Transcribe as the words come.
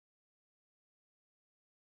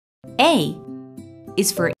A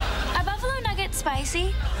is for Are buffalo nuggets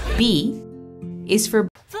spicy? B is for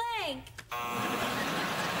Flank!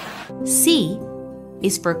 C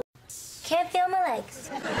is for Can't feel my legs.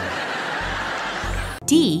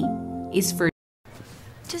 D is for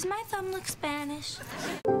Does my thumb look Spanish?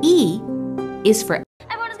 E is for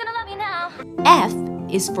Everyone's gonna love me now. F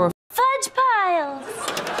is for Fudge piles!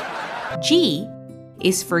 G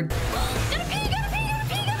is for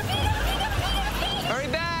Hurry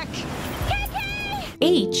back!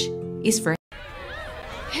 H is for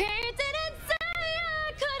He didn't say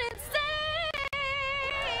I couldn't say.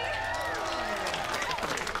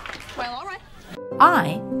 Well, all right.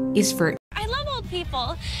 I is for I love old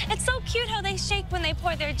people. It's so cute how they shake when they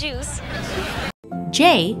pour their juice.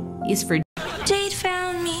 J is for Jade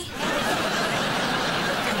found me.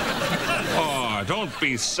 Oh, don't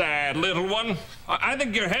be sad, little one. I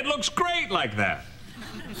think your head looks great like that.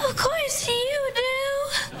 Of course you do.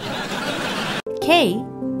 K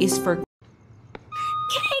is for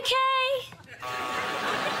KK!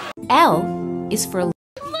 L is for Look,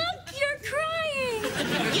 you're crying.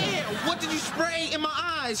 Yeah, what did you spray in my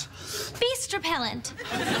eyes? Beast repellent.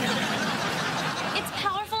 It's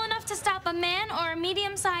powerful enough to stop a man or a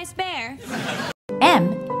medium-sized bear.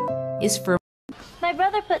 M is for My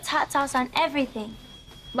brother puts hot sauce on everything.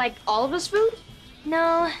 Like all of his food?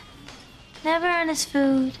 No, never on his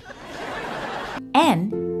food.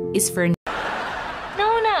 N is for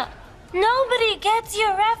Nona, nobody gets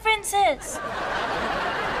your references.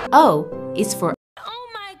 O is for Oh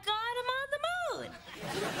my God, I'm on the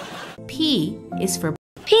moon. P is for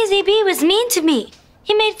PZB was mean to me.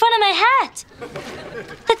 He made fun of my hat.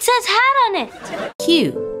 That says hat on it.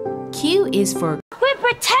 Q. Q is for Quit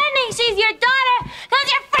pretending she's your daughter because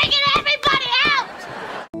you're freaking everybody out.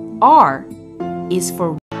 R is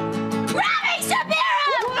for Robbie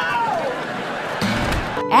Shapiro!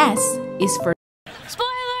 S is for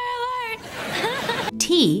Spoiler alert!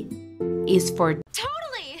 T is for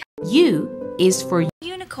Totally! U is for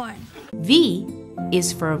Unicorn. V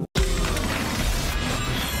is for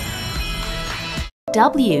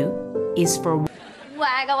W is for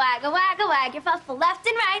Wagga, wagga, wagga, wag your fuffle left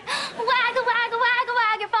and right. Wagga, wagga, wagga,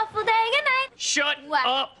 wag your fuffle day and night. Shut Wag.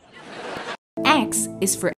 up! X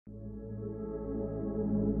is for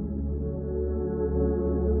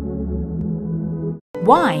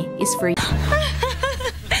Y is for Yay,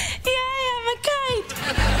 I'm a kite.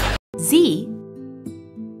 Z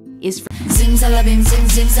is for Zim salabim zim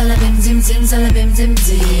zim salabim zim zim salabim zim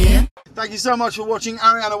zim. Thank you so much for watching.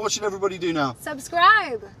 Ariana, what should everybody do now?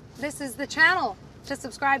 Subscribe. This is the channel to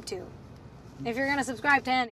subscribe to. If you're gonna subscribe to any.